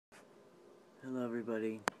Hello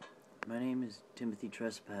everybody, my name is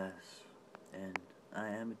Timothytrespas, and I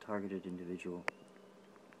am a targeted individual.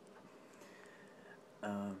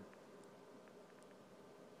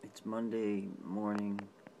 It's Monday morning,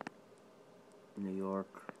 New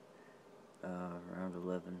York, around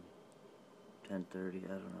 10:30, I don't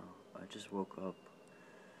know. I just woke up.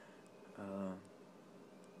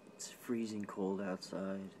 It's freezing cold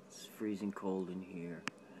outside, it's freezing cold in here,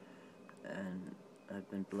 and I've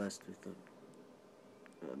been blessed with a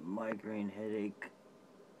migraine headache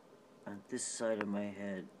on this side of my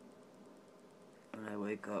head when I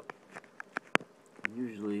wake up.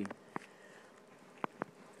 Usually,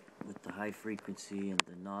 with the high frequency and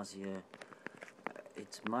the nausea,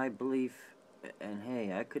 it's my belief, and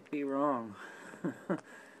hey, I could be wrong,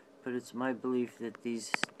 but it's my belief that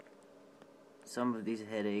some of these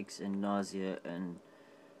headaches and nausea and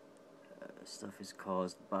stuff is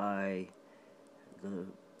caused by the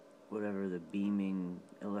beaming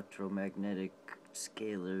electromagnetic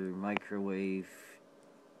scalar microwave,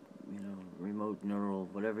 remote neural,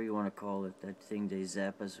 whatever you want to call it, that thing they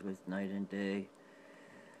zap us with night and day.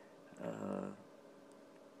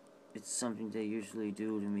 It's something they usually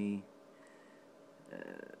do to me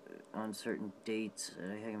on certain dates.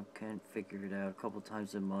 I can't figure it out. A couple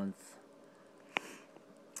times a month.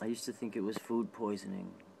 I used to think it was food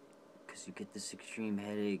poisoning, because you get this extreme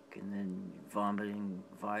headache and then vomiting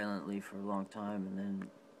violently for a long time, and then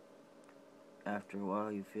after a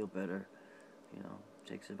while you feel better. It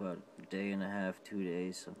takes about a day and a half, 2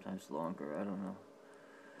 days, sometimes longer, I don't know.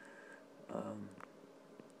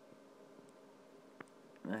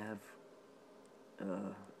 I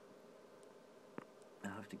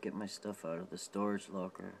have to get my stuff out of the storage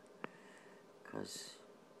locker, because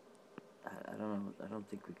I don't know, I don't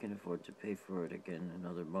think we can afford to pay for it again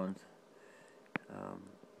another month.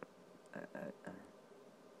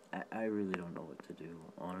 I really don't know what to do,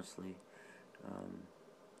 honestly.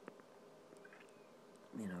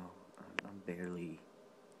 I'm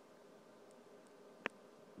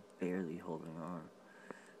barely holding on.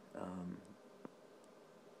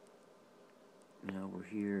 We're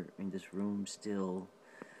here in this room still.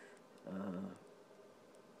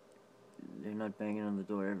 They're not banging on the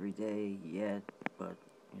door every day yet, but,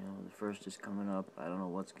 the first is coming up. I don't know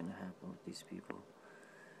what's going to happen with these people.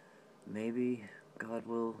 Maybe God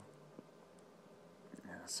will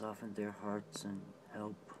soften their hearts and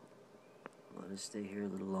help. Let us stay here a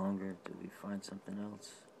little longer till we find something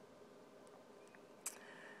else.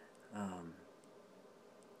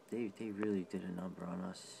 They really did a number on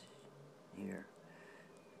us here,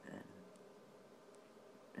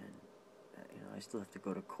 and I still have to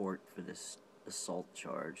go to court for this assault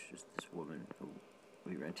charge. Just this woman who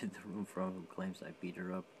we rented the room from, who claims I beat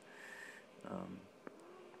her up.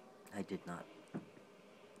 I did not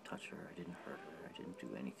touch her. I didn't hurt her. I didn't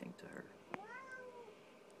do anything to her.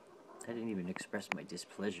 I didn't even express my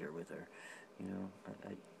displeasure with her.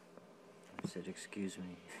 I said, "Excuse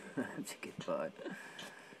me," to get by. And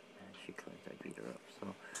she claimed I beat her up.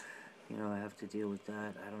 So, I have to deal with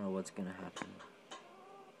that. I don't know what's going to happen.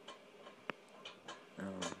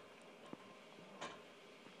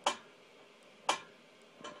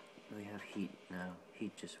 We have heat now.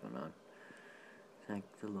 Heat just went on. Thank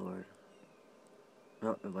the Lord.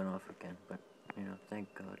 No, it went off again, but,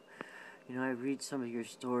 thank God. I read some of your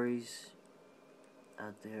stories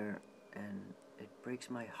out there, and it breaks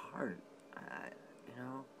my heart.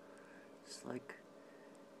 It's like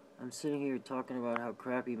I'm sitting here talking about how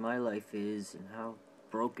crappy my life is and how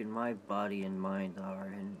broken my body and mind are,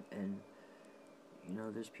 and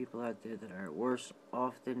there's people out there that are worse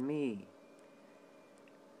off than me.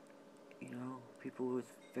 People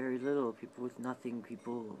with very little, people with nothing,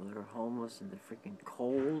 people that are homeless and they're freaking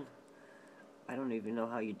cold. I don't even know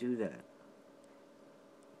how you do that.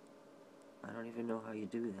 I don't even know how you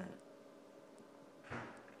do that.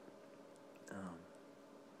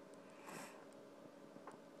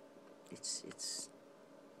 It's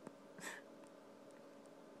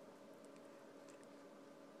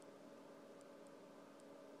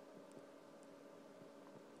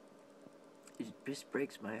it just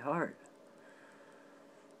breaks my heart.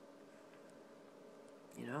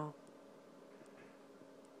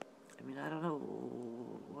 I don't know,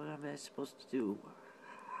 what am I supposed to do?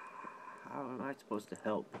 How am I supposed to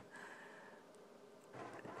help?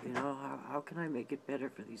 How can I make it better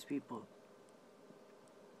for these people?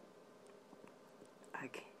 I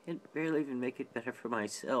can't barely even make it better for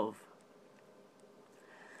myself.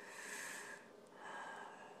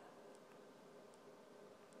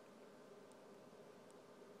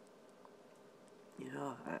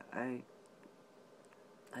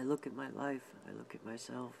 I look look at my life, and I look at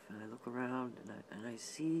myself, and I look around, and I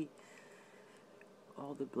see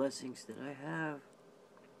all the blessings that I have,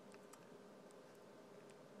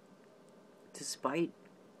 despite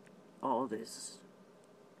all this,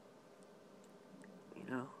 you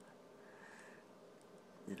know.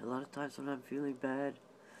 And a lot of times when I'm feeling bad,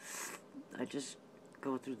 I just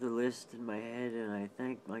go through the list in my head and I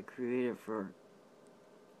thank my Creator for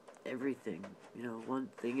everything, you know, one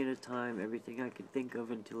thing at a time, everything I can think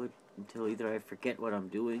of until either I forget what I'm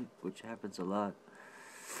doing, which happens a lot,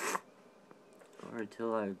 or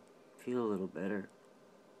until I feel a little better.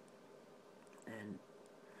 And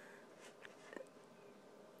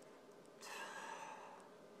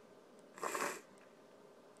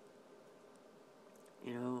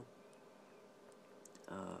you know,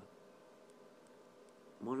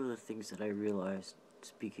 one of the things that I realized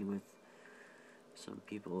speaking with some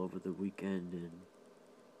people over the weekend and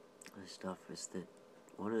stuff is that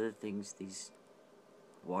one of the things these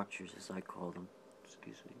watchers, as I call them,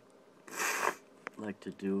 like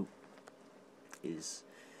to do is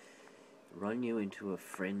run you into a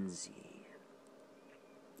frenzy,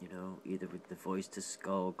 you know, either with the voice to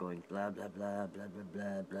skull going blah blah blah blah blah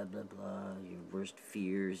blah blah blah blah, your worst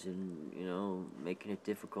fears, and, you know, making it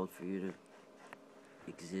difficult for you to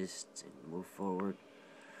exist and move forward,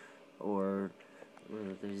 or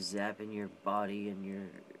they're zapping your body and your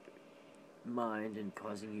mind and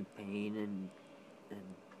causing you pain and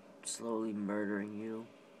slowly murdering you,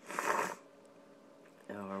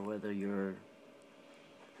 or whether you're,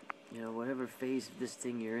 you know, whatever phase of this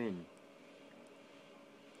thing you're in.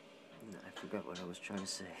 I forgot what I was trying to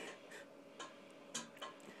say.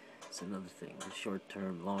 It's another thing, the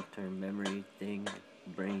short-term, long-term memory thing,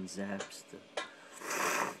 brain zaps.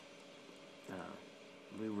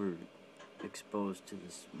 We were exposed to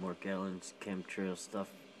this Morgellons chemtrail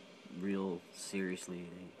stuff real seriously.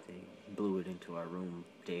 They blew it into our room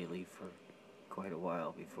daily for quite a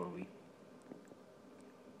while before we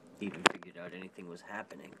even figured out anything was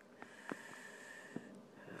happening.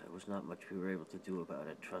 There was not much we were able to do about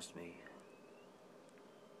it, trust me.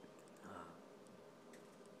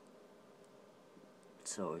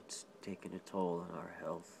 So it's taken a toll on our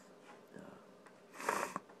health.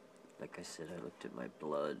 Like I said, I looked at my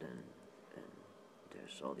blood, and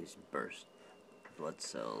there's all these burst blood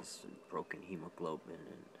cells and broken hemoglobin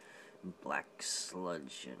and black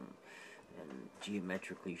sludge and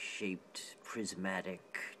geometrically shaped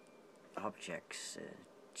prismatic objects.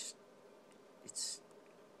 It's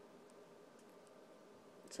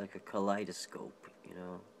like a kaleidoscope, you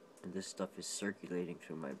know, and this stuff is circulating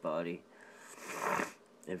through my body.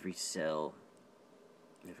 Every cell,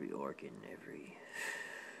 every organ, every...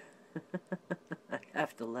 I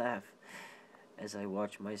have to laugh as I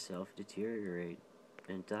watch myself deteriorate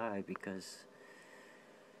and die, because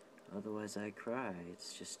otherwise I cry.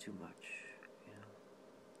 It's just too much, you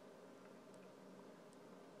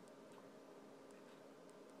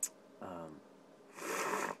know.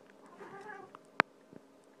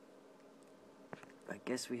 I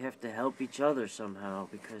guess we have to help each other somehow,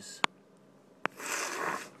 because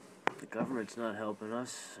the government's not helping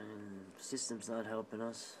us and the system's not helping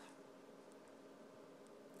us.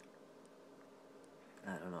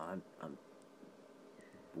 I don't know, I'm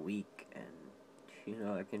weak, and, you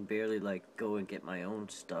know, I can barely, like, go and get my own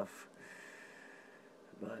stuff.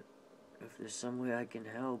 But if there's some way I can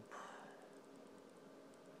help,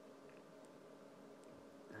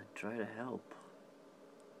 I'd try to help.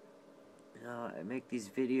 You know, I make these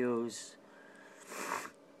videos,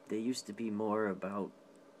 they used to be more about,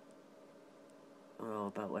 well,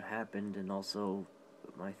 about what happened, and also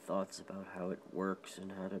my thoughts about how it works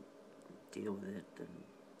and how to deal with it, and,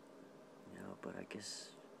 you know, but I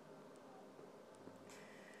guess,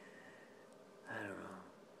 I don't know,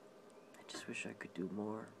 I just wish I could do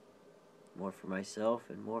more for myself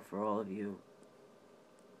and more for all of you,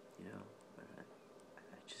 you know, but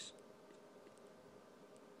I just,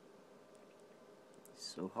 it's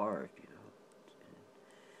so hard, you know, and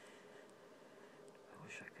I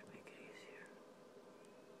wish I could make it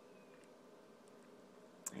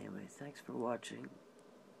easier. Anyway, thanks for watching.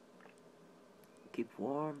 Keep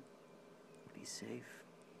warm, be safe,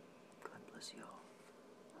 God bless you all.